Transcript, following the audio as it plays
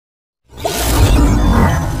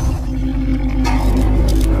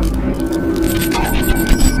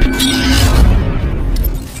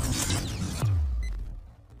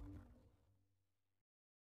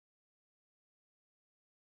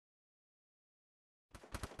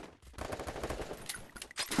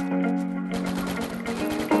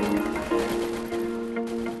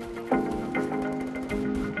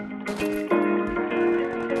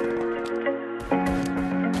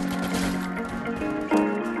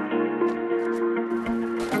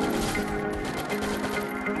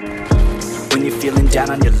When you're feeling down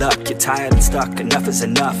on your luck, you're tired and stuck, enough is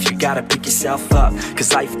enough, you gotta pick yourself up.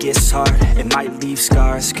 Cause life gets hard, it might leave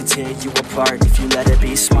scars, could tear you apart if you let it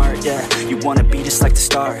be smart. Yeah, you wanna be just like the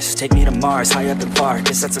stars, take me to Mars, high up and far,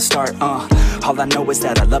 guess that's a start. All I know is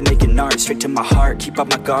that I love making art, straight to my heart, keep up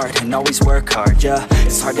my guard and always work hard. Yeah,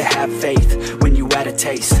 it's hard to have faith when you had a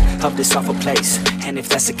taste of this awful place. And if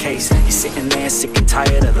that's the case, you're sitting there sick and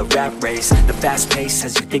tired of the rat race, the fast pace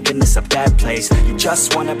has you thinking it's a bad place. You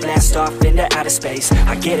just wanna blast off into outer space.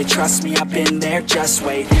 I get it, trust me, I've been there, just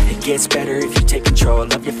wait. It gets better if you take control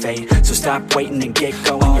of your fate. So stop waiting and get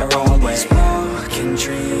going your own way. Broken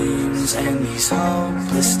dreams and these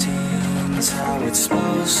hopeless teens, how it's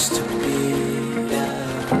supposed to be, yeah.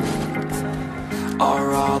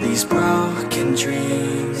 Are all these broken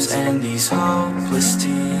dreams and these hopeless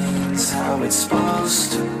teens how it's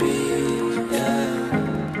supposed to be, yeah.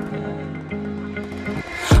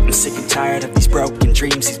 I'm sick and tired of these broken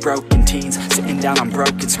dreams, these broken teens, sitting down on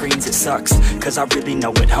broken screens. It sucks, cause I really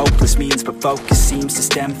know what hopeless means, but focus seems to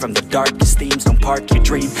stem from the darkest themes. Don't park your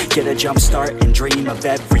dream, get a jump start and dream of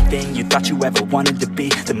everything you thought you ever wanted to be.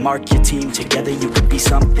 Then mark your team, together you can be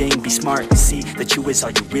something. Be smart and see that you is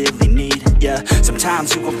all you really need, yeah.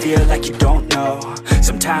 Sometimes you gon' feel like you don't know,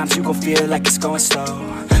 sometimes you gon' feel like it's going slow,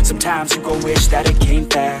 sometimes you gon' wish that it came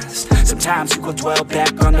fast, sometimes you gon' dwell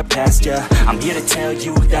back on the past, yeah. I'm here to tell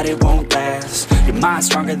you that it won't last. Your mind's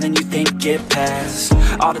stronger than you think, get past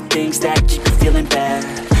all the things that keep you feeling bad,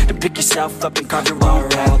 to pick yourself up and carve your own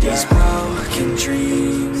path. All these broken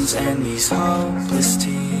dreams and these hopeless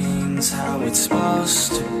teens, how it's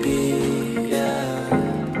supposed to be, yeah.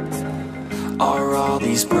 Are all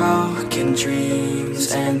these broken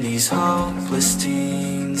dreams and these hopeless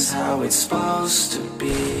teens how it's supposed to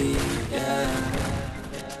be, yeah.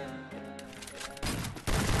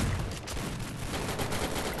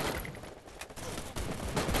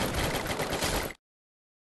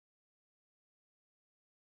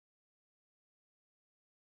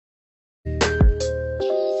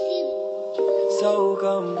 So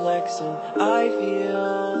complex and I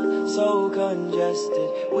feel so congested.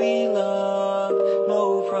 We love,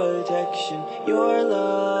 no protection. Your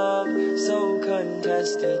love, so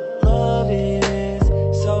contested. Love is